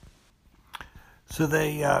So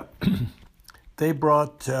they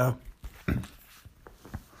brought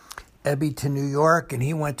Ebby to New York, and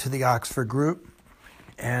he went to the Oxford Group,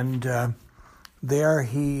 and there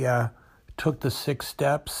he took the 6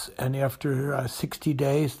 steps, and after 60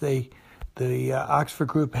 days, the Oxford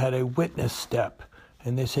Group had a witness step,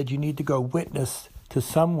 and they said you need to go witness to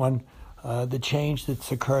someone the change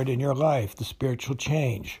that's occurred in your life, the spiritual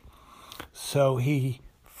change. So he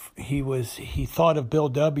thought of Bill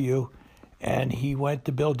W., and he went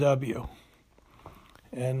to Bill W.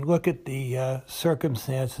 And look at the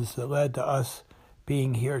circumstances that led to us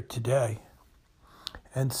being here today.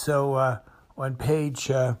 And so on page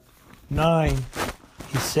 9,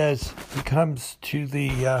 he says he comes to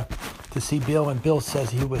see Bill, and Bill says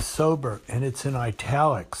he was sober, and it's in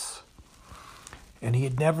italics. And he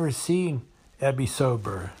had never seen Ebby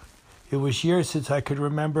sober. It was years since I could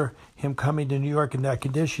remember him coming to New York in that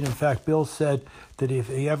condition. In fact, Bill said that if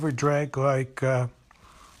he ever drank like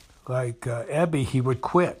Ebby, he would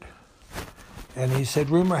quit. And he said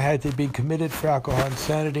rumor had he'd been committed for alcohol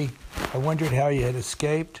insanity. I wondered how he had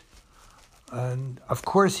escaped. And of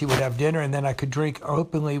course he would have dinner, and then I could drink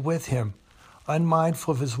openly with him.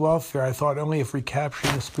 Unmindful of his welfare, I thought only of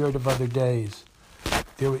recapturing the spirit of other days.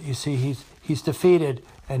 There, you see, he's defeated,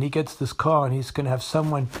 and he gets this call, and he's going to have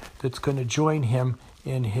someone that's going to join him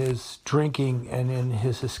in his drinking and in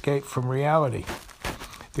his escape from reality.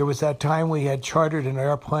 There was that time we had chartered an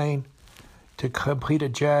airplane to complete a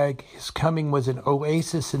JAG. His coming was an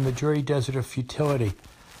oasis in the dreary desert of futility,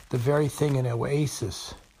 the very thing an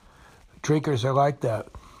oasis. Drinkers are like that.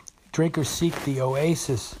 Drinkers seek the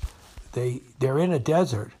oasis. They're in a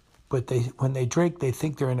desert, but when they drink, they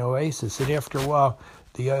think they're in an oasis, and after a while,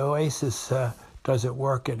 the oasis doesn't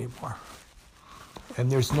work anymore.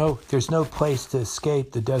 And there's no place to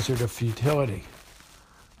escape the desert of futility.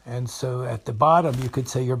 And so at the bottom, you could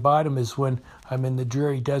say your bottom is when I'm in the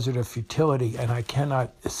dreary desert of futility and I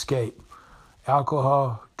cannot escape.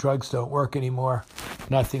 Alcohol, drugs don't work anymore.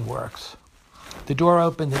 Nothing works. The door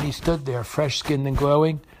opened and he stood there, fresh-skinned and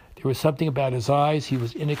glowing. There was something about his eyes. He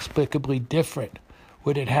was inexplicably different.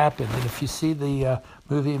 What had happened? And if you see the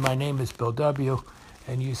movie My Name is Bill W.,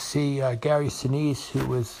 and you see Gary Sinise, who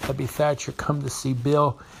was Ebby Thatcher, come to see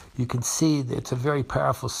Bill, you can see that it's a very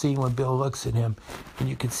powerful scene when Bill looks at him, and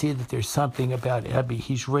you can see that there's something about Ebby.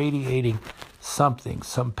 He's radiating something,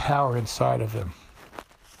 some power inside of him.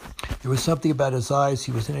 There was something about his eyes.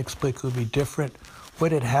 He was inexplicably different.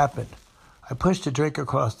 What had happened? I pushed a drink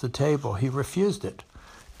across the table. He refused it.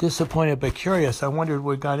 Disappointed but curious, I wondered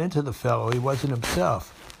what got into the fellow. He wasn't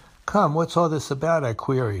himself. Come, what's all this about? I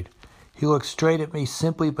queried. He looked straight at me,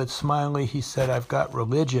 simply but smilingly. He said, I've got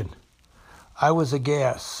religion. I was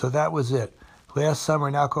aghast, so that was it. Last summer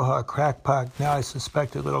an alcoholic crackpot, now I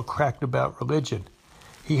suspect a little cracked about religion.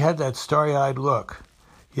 He had that starry-eyed look.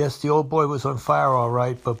 Yes, the old boy was on fire all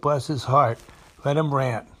right, but bless his heart, let him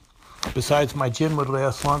rant. Besides, my gin would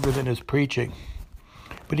last longer than his preaching.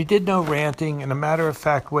 But he did no ranting. In a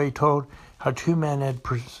matter-of-fact way, he told how 2 men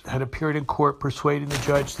had appeared in court persuading the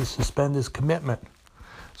judge to suspend his commitment.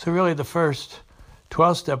 So really the first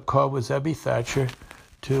 12-step call was Ebby Thatcher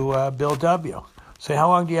to Bill W. So how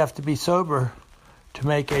long do you have to be sober to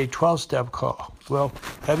make a 12-step call? Well,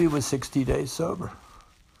 Ebby was 60 days sober.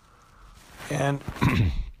 And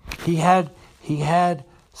he had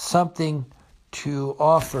something to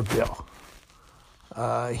offer Bill.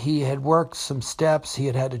 He had worked some steps, he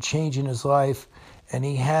had a change in his life, and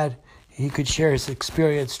he could share his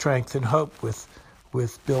experience, strength, and hope with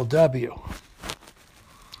Bill W.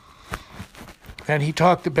 And he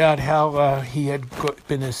talked about how he had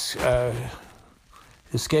been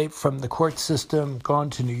escaped from the court system, gone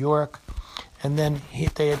to New York, and then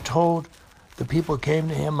they had told the people who came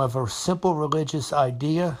to him of a simple religious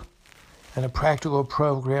idea and a practical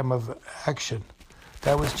program of action.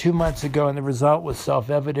 That was 2 months ago, and the result was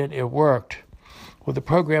self-evident. It worked. Well, the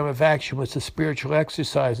program of action was the spiritual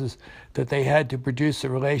exercises that they had to produce a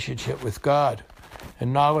relationship with God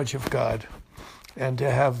and knowledge of God, and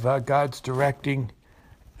to have God's direction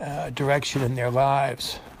in their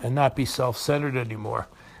lives and not be self-centered anymore.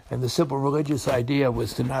 And the simple religious idea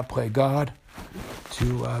was to not play God,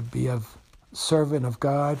 to be a servant of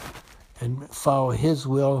God and follow His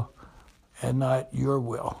will and not your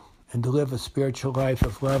will, and to live a spiritual life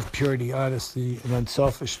of love, purity, honesty, and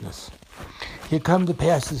unselfishness. He had come to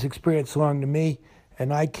pass this experience along to me,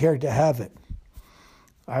 and I cared to have it.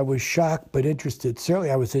 I was shocked but interested.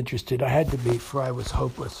 Certainly I was interested. I had to be, for I was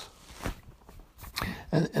hopeless.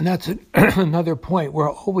 And that's another point.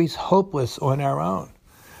 We're always hopeless on our own.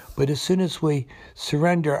 But as soon as we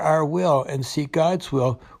surrender our will and seek God's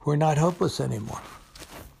will, we're not hopeless anymore.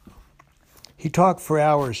 He talked for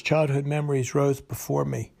hours. Childhood memories rose before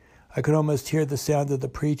me. I could almost hear the sound of the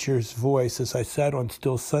preacher's voice as I sat on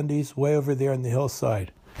still Sundays way over there on the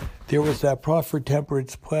hillside. There was that proffered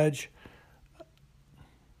temperance pledge.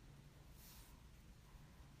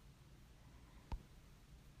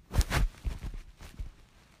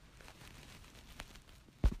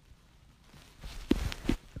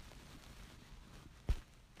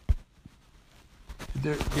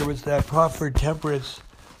 There was that proffered temperance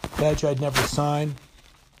pledge I'd never signed.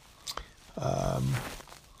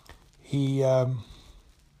 His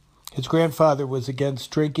grandfather was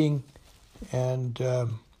against drinking, and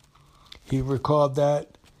he recalled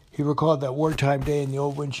that. He recalled that wartime day in the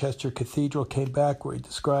old Winchester Cathedral, came back where he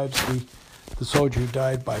describes the soldier who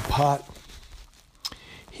died by pot.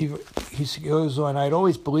 He goes on, I'd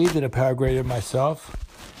always believed in a power greater than myself.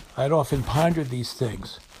 I'd often pondered these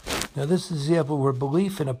things. Now, this is an example where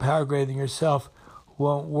belief in a power greater than yourself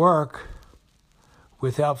won't work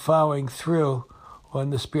without following through on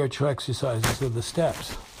the spiritual exercises of the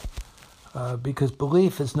steps. Because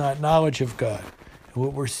belief is not knowledge of God. And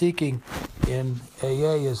what we're seeking in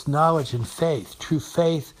AA is knowledge and faith, true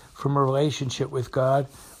faith from a relationship with God,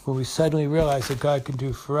 when we suddenly realize that God can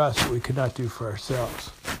do for us what we could not do for ourselves.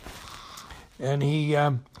 And he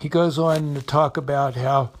goes on to talk about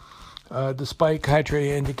how despite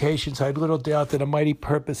contrary indications, I had little doubt that a mighty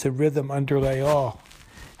purpose and rhythm underlay all.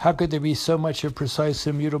 How could there be so much of precise,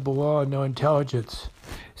 immutable law and no intelligence?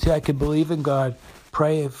 See, I can believe in God,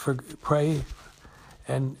 pray,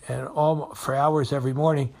 and all for hours every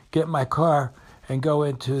morning, get in my car and go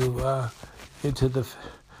into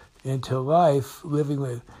life,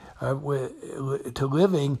 living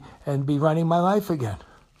and be running my life again.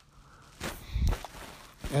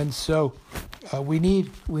 And so we need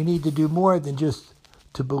to do more than just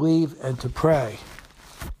to believe and to pray.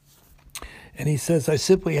 And he says, I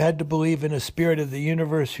simply had to believe in a spirit of the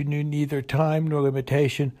universe who knew neither time nor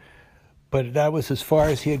limitation, but that was as far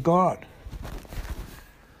as he had gone.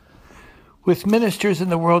 With ministers in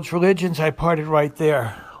the world's religions, I parted right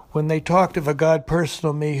there. When they talked of a God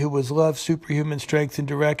personal me who was love, superhuman strength, and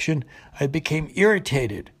direction, I became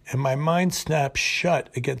irritated, and my mind snapped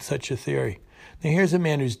shut against such a theory. Now here's a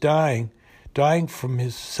man who's dying from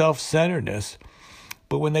his self-centeredness,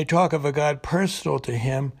 but when they talk of a God personal to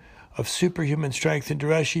him, of superhuman strength and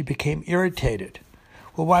direction, he became irritated.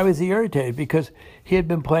 Well, why was he irritated? Because he had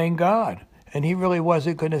been playing God, and he really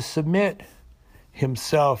wasn't going to submit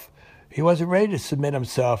himself. He wasn't ready to submit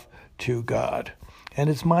himself to God. And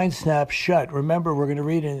his mind snapped shut. Remember, we're going to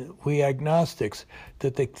read in We Agnostics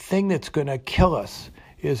that the thing that's going to kill us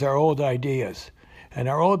is our old ideas. And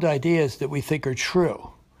our old ideas that we think are true.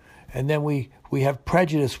 And then we have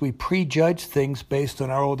prejudice. We prejudge things based on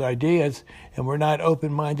our old ideas, and we're not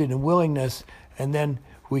open-minded in willingness, and then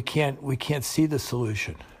we can't see the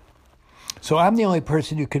solution. So I'm the only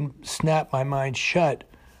person who can snap my mind shut.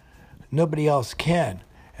 Nobody else can.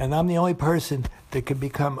 And I'm the only person that can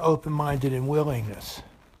become open-minded in willingness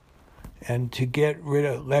and to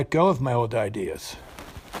let go of my old ideas.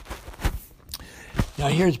 Now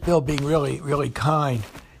here's Bill being really, really kind.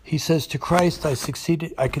 He says, to Christ I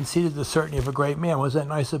conceded the certainty of a great man. Was that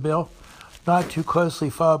nice of Bill? Not too closely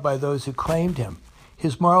followed by those who claimed him.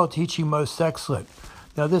 His moral teaching most excellent.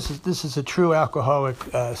 Now this is a true alcoholic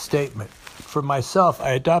statement. For myself, I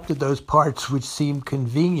adopted those parts which seemed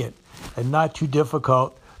convenient and not too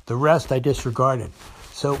difficult. The rest I disregarded.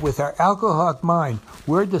 So with our alcoholic mind,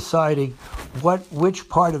 we're deciding which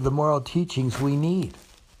part of the moral teachings we need.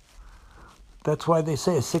 That's why they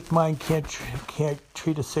say a sick mind can't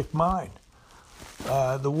treat a sick mind.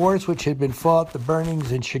 The wars which had been fought, the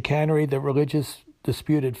burnings and chicanery that religious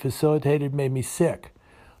dispute had facilitated made me sick.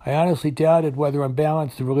 I honestly doubted whether on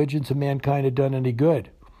balance the religions of mankind had done any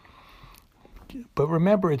good. But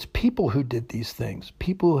remember, it's people who did these things.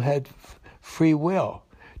 People who had free will.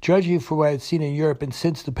 Judging for what I had seen in Europe and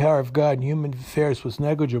since the power of God in human affairs was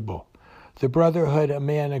negligible. The brotherhood, a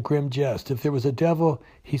man, a grim jest. If there was a devil,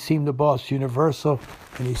 he seemed the boss universal,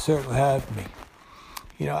 and he certainly had me.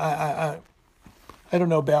 You know, I don't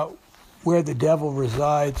know about where the devil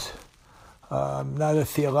resides. I'm not a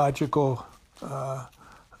theological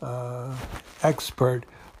expert,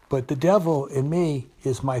 but the devil in me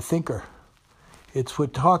is my thinker. It's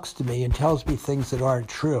what talks to me and tells me things that aren't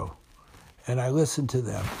true, and I listen to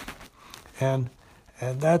them.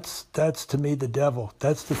 And that's to me the devil.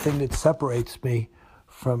 That's the thing that separates me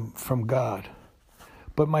from God.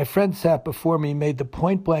 But my friend sat before me, made the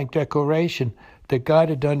point-blank declaration that God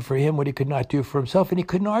had done for him what he could not do for himself, and he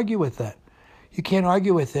couldn't argue with that. You can't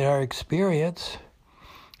argue with our experience.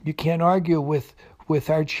 You can't argue with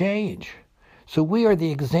our change. So we are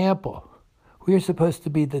the example. We are supposed to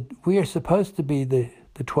be the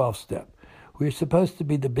 12th step. We are supposed to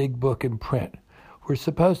be the big book in print. We're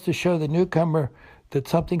supposed to show the newcomer that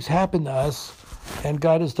something's happened to us and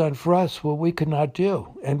God has done for us what we could not do.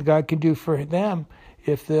 And God can do for them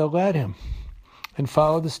if they'll let him and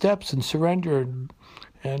follow the steps and surrender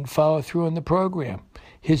and follow through in the program.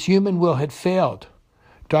 His human will had failed.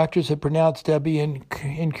 Doctors had pronounced Debbie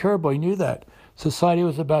incurable. He knew that. Society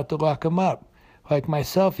was about to lock him up. Like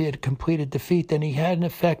myself, he had completed defeat. Then he had, in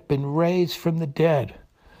effect, been raised from the dead,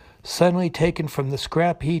 suddenly taken from the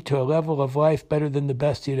scrap heap to a level of life better than the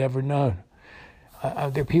best he had ever known.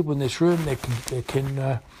 There are people in this room that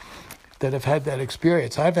have had that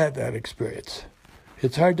experience. I've had that experience.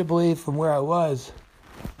 It's hard to believe from where I was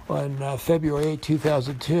on February 8,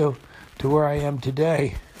 2002 to where I am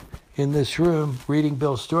today in this room reading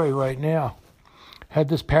Bill's story right now. Had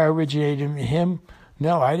this power originated in him?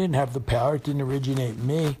 No, I didn't have the power. It didn't originate in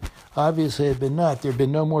me. Obviously, it had been not. There had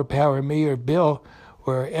been no more power in me or Bill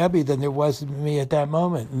or Abby than there was in me at that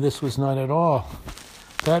moment, and this was none at all.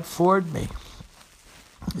 That floored me.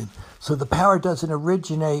 So the power doesn't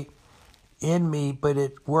originate in me, but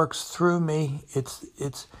it works through me. It's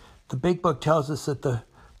the big book tells us that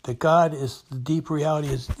that God is the deep reality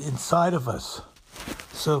is inside of us.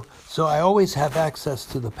 So I always have access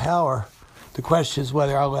to the power. The question is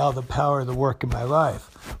whether I'll allow the power to work in my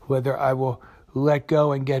life, whether I will let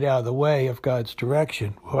go and get out of the way of God's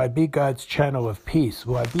direction. Will I be God's channel of peace?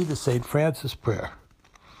 Will I be the St. Francis prayer?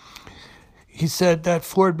 He said that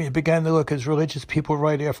floored me. It began to look as religious people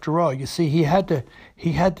right after all. You see, he had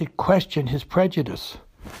to question his prejudice,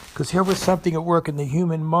 because here was something at work in the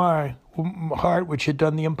human heart which had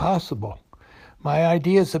done the impossible. My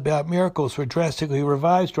ideas about miracles were drastically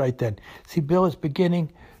revised right then. See, Bill is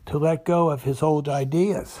beginning to let go of his old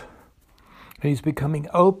ideas, and he's becoming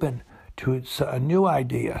open to a new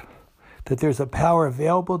idea, that there's a power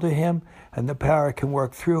available to him, and the power can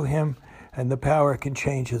work through him, and the power can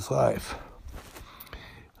change his life.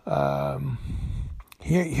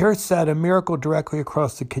 Here sat a miracle directly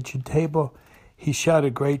across the kitchen table. He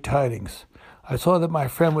shouted great tidings. I saw that my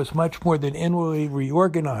friend was much more than inwardly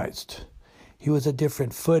reorganized. He was a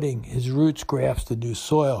different footing. His roots grasped the new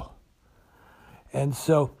soil. And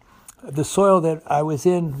so the soil that I was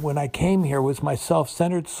in when I came here was my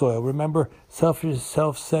self-centered soil. Remember,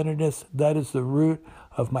 self-centeredness, that is the root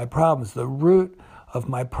of my problems. The root of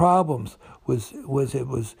my problems was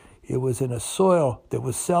in a soil that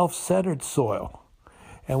was self-centered soil.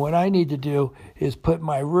 And what I need to do is put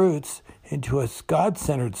my roots into a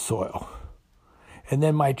God-centered soil. And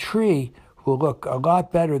then my tree will look a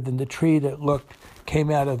lot better than the tree that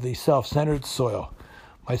came out of the self-centered soil.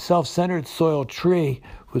 My self-centered soil tree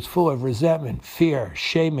was full of resentment, fear,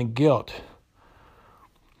 shame, and guilt.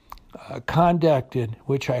 Conduct in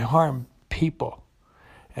which I harm people.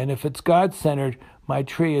 And if it's God-centered, my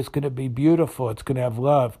tree is going to be beautiful. It's going to have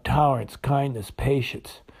love, tolerance, kindness,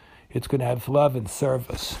 patience. It's going to have love and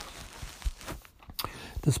service.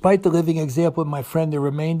 Despite the living example of my friend, there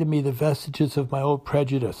remained in me the vestiges of my old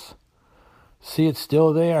prejudice. See, it's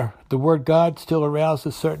still there. The word God still arouses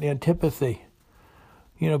a certain antipathy.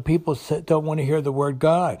 You know, people don't want to hear the word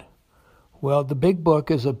God. Well, the big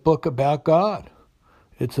book is a book about God.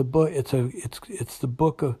 It's a book. It's the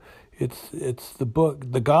book of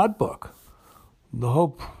the God book. The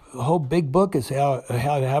whole big book is how to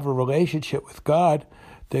have a relationship with God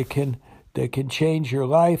that can change your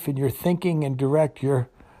life and your thinking and direct your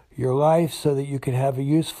life so that you can have a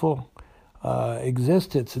useful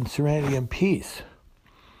existence in serenity and peace.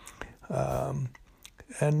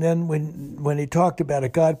 And then when he talked about a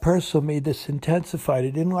God personal me, this intensified.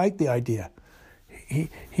 He didn't like the idea.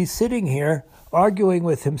 He's sitting here arguing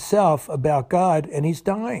with himself about God, and he's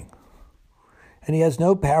dying. And he has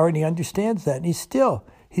no power, and he understands that. And he's still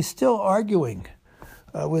arguing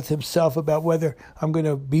with himself about whether I'm going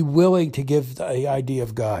to be willing to give the idea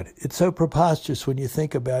of God. It's so preposterous when you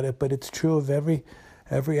think about it, but it's true of every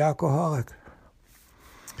alcoholic.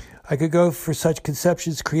 I could go for such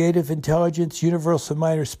conceptions: creative intelligence, universal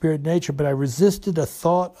mind, or spirit nature, but I resisted a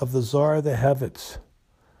thought of the Tsar of the heavens.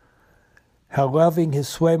 How loving his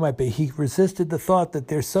sway might be. He resisted the thought that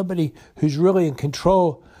there's somebody who's really in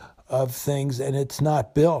control of things, and it's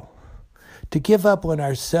not Bill. To give up on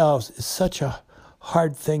ourselves is such a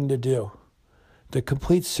hard thing to do. The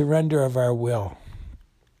complete surrender of our will.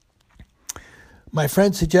 My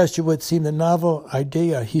friend suggested what seemed a novel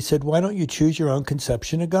idea. He said, why don't you choose your own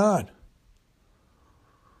conception of God?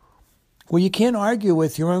 Well, you can't argue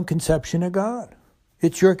with your own conception of God.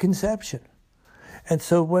 It's your conception. And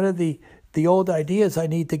so one of the old ideas I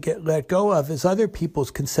need to let go of is other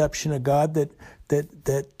people's conception of God that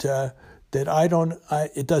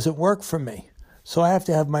that it doesn't work for me. So I have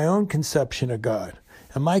to have my own conception of God.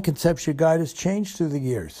 And my conception of God has changed through the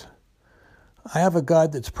years. I have a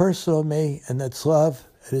God that's personal to me and that's love.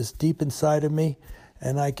 It is deep inside of me,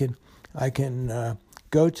 and I can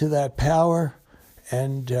go to that power,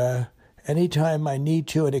 and anytime I need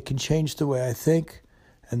to, and it can change the way I think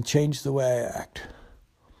and change the way I act.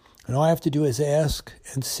 And all I have to do is ask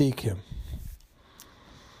and seek Him.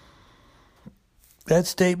 That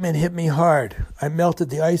statement hit me hard. I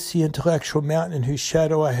melted the icy intellectual mountain in whose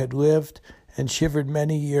shadow I had lived and shivered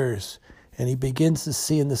many years. And he begins to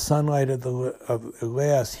see in the sunlight of the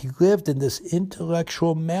last. He lived in this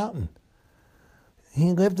intellectual mountain.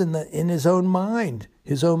 He lived in his own mind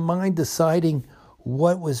deciding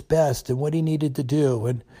what was best and what he needed to do,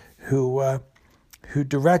 and who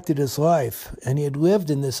directed his life. And he had lived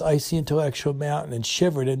in this icy intellectual mountain and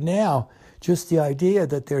shivered. And now, just the idea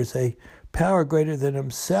that there's a power greater than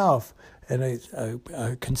himself and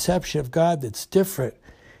a conception of God that's different,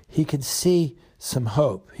 he can see some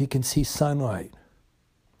hope. He can see sunlight.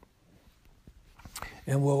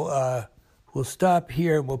 And we'll stop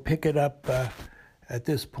here and we'll pick it up at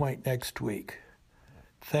this point next week.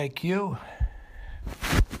 Thank you.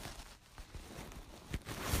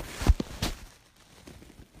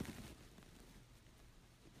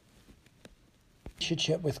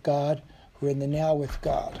 Relationship with God. We're in the now with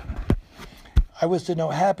God. I was to know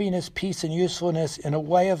happiness, peace, and usefulness in a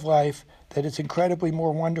way of life that is incredibly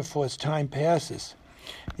more wonderful as time passes.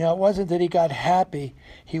 Now, it wasn't that he got happy.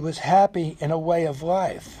 He was happy in a way of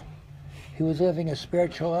life. He was living a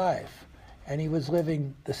spiritual life, and he was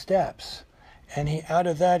living the steps. And out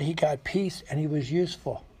of that, he got peace, and he was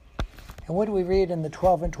useful. And what do we read in the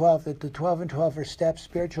 12 and 12? That the 12 and 12 are steps,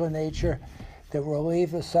 spiritual in nature, that will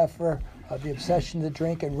relieve the sufferer of the obsession to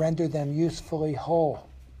drink and render them usefully whole.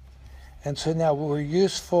 And so now we're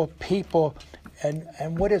useful people,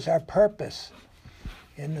 and what is our purpose?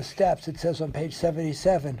 In the steps, it says on page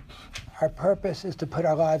 77, our purpose is to put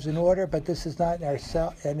our lives in order, but this is not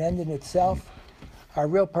an end in itself. Our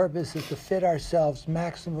real purpose is to fit ourselves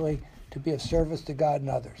maximally to be of service to God and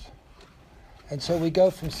others. And so we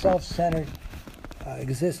go from self-centered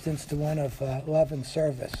existence to one of love and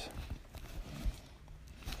service.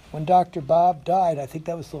 When Dr. Bob died, I think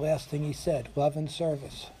that was the last thing he said, love and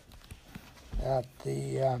service.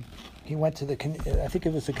 He went to I think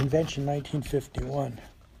it was the convention 1951.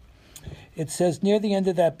 It says, near the end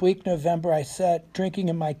of that bleak November, I sat drinking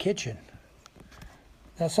in my kitchen.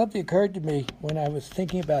 Now, something occurred to me when I was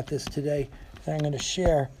thinking about this today that I'm going to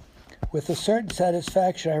share. With a certain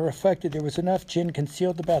satisfaction, I reflected there was enough gin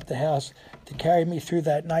concealed about the house to carry me through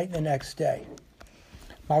that night and the next day.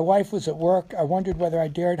 My wife was at work. I wondered whether I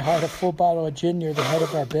dared hide a full bottle of gin near the head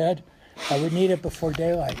of our bed. I would need it before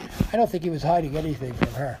daylight. I don't think he was hiding anything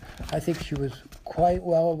from her. I think she was quite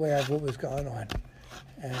well aware of what was going on.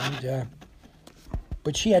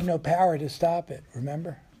 But she had no power to stop it,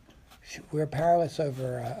 remember? We're powerless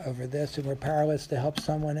over this, and we're powerless to help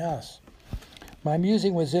someone else. My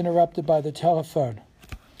musing was interrupted by the telephone.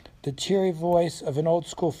 The cheery voice of an old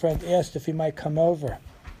school friend asked if he might come over.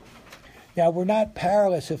 Now, we're not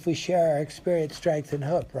powerless if we share our experience, strength, and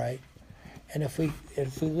hope, right? And if we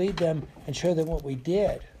lead them and show them what we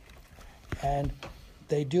did, and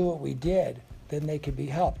they do what we did, then they can be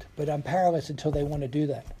helped. But I'm powerless until they want to do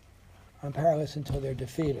that. I'm powerless until they're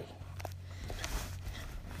defeated.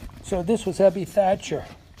 So this was Ebby Thatcher.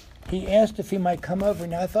 He asked if he might come over.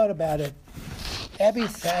 Now, I thought about it. Ebby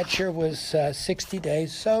Thatcher was 60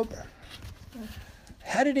 days sober.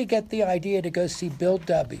 How did he get the idea to go see Bill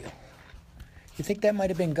W.? You think that might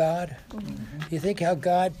have been God? Mm-hmm. You think how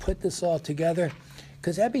God put this all together?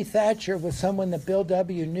 Because Ebby Thatcher was someone that Bill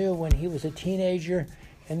W. knew when he was a teenager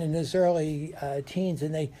and in his early teens.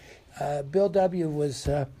 And Bill W. lived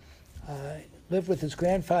with his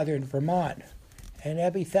grandfather in Vermont. And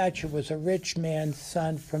Ebby Thatcher was a rich man's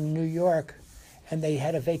son from New York, and they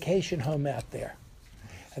had a vacation home out there.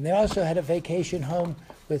 And they also had a vacation home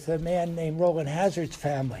with a man named Roland Hazard's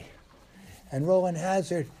family. And Roland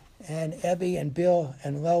Hazard and Ebby and Bill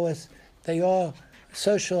and Lois, they all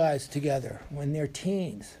socialized together when they're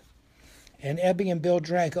teens. And Ebby and Bill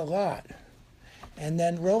drank a lot. And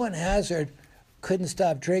then Roland Hazard couldn't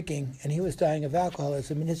stop drinking, and he was dying of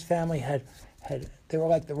alcoholism, and his family they were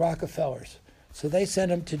like the Rockefellers. So they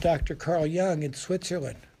sent him to Dr. Carl Jung in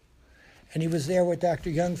Switzerland. And he was there with Dr.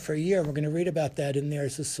 Jung for a year. We're going to read about that in there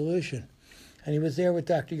as a solution. And he was there with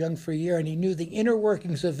Dr. Jung for a year, and he knew the inner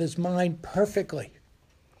workings of his mind perfectly.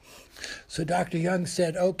 So Dr. Jung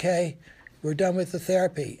said, okay, we're done with the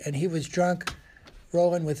therapy. And he was drunk,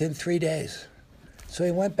 Roland, within 3 days. So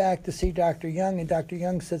he went back to see Dr. Young, and Dr.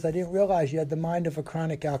 Young says, I didn't realize you had the mind of a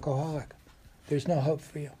chronic alcoholic. There's no hope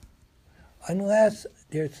for you. Unless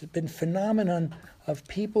there's been phenomenon of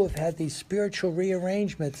people who've had these spiritual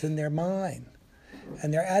rearrangements in their mind,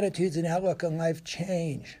 and their attitudes and outlook on life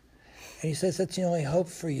change. And he says, that's the only hope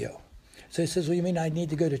for you. So he says, well, you mean I need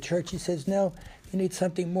to go to church? He says, no, you need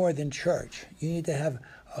something more than church. You need to have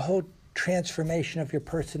a whole transformation of your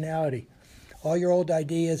personality. All your old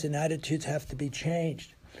ideas and attitudes have to be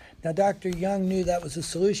changed. Now, Dr. Young knew that was a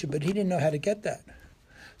solution, but he didn't know how to get that.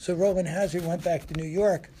 So Rowland Hazard went back to New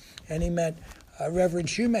York, and he met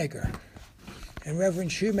Reverend Shoemaker. And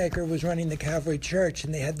Reverend Shoemaker was running the Calvary Church,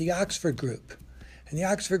 and they had the Oxford Group. And the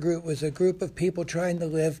Oxford Group was a group of people trying to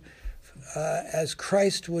live as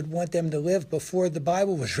Christ would want them to live before the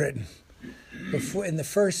Bible was written, before in the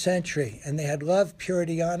first century. And they had love,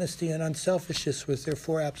 purity, honesty, and unselfishness was their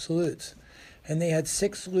 4 absolutes. And they had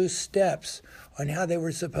 6 loose steps on how they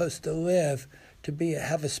were supposed to live to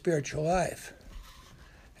have a spiritual life.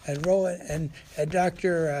 And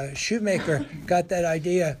Dr. Shoemaker got that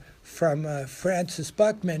idea from Francis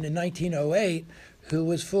Buckman in 1908, who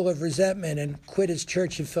was full of resentment and quit his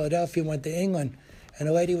church in Philadelphia and went to England. And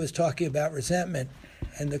a lady was talking about resentment,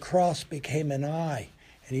 and the cross became an eye.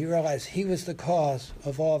 And he realized he was the cause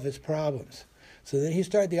of all of his problems. So then he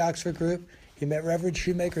started the Oxford Group. He met Reverend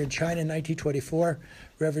Shoemaker in China in 1924.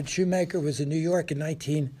 Reverend Shoemaker was in New York in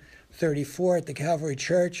 1934 at the Calvary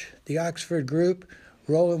Church. The Oxford Group,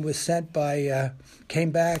 Rowland was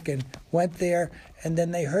came back and went there. And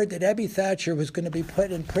then they heard that Ebby Thatcher was going to be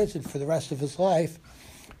put in prison for the rest of his life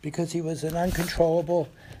because he was an uncontrollable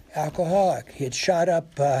alcoholic. He had shot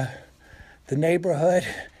up the neighborhood,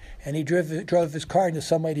 and he drove his car into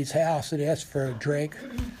some lady's house and asked for a drink.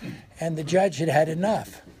 And the judge had had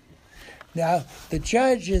enough. Now, the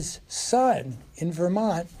judge's son in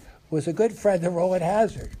Vermont was a good friend of Rowland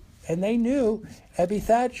Hazard, and they knew Ebby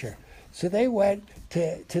Thatcher. So they went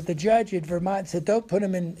to the judge in Vermont and said, don't put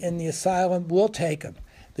him in the asylum, we'll take him.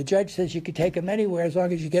 The judge says you can take him anywhere as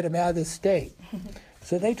long as you get him out of the state.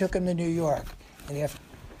 So they took him to New York. And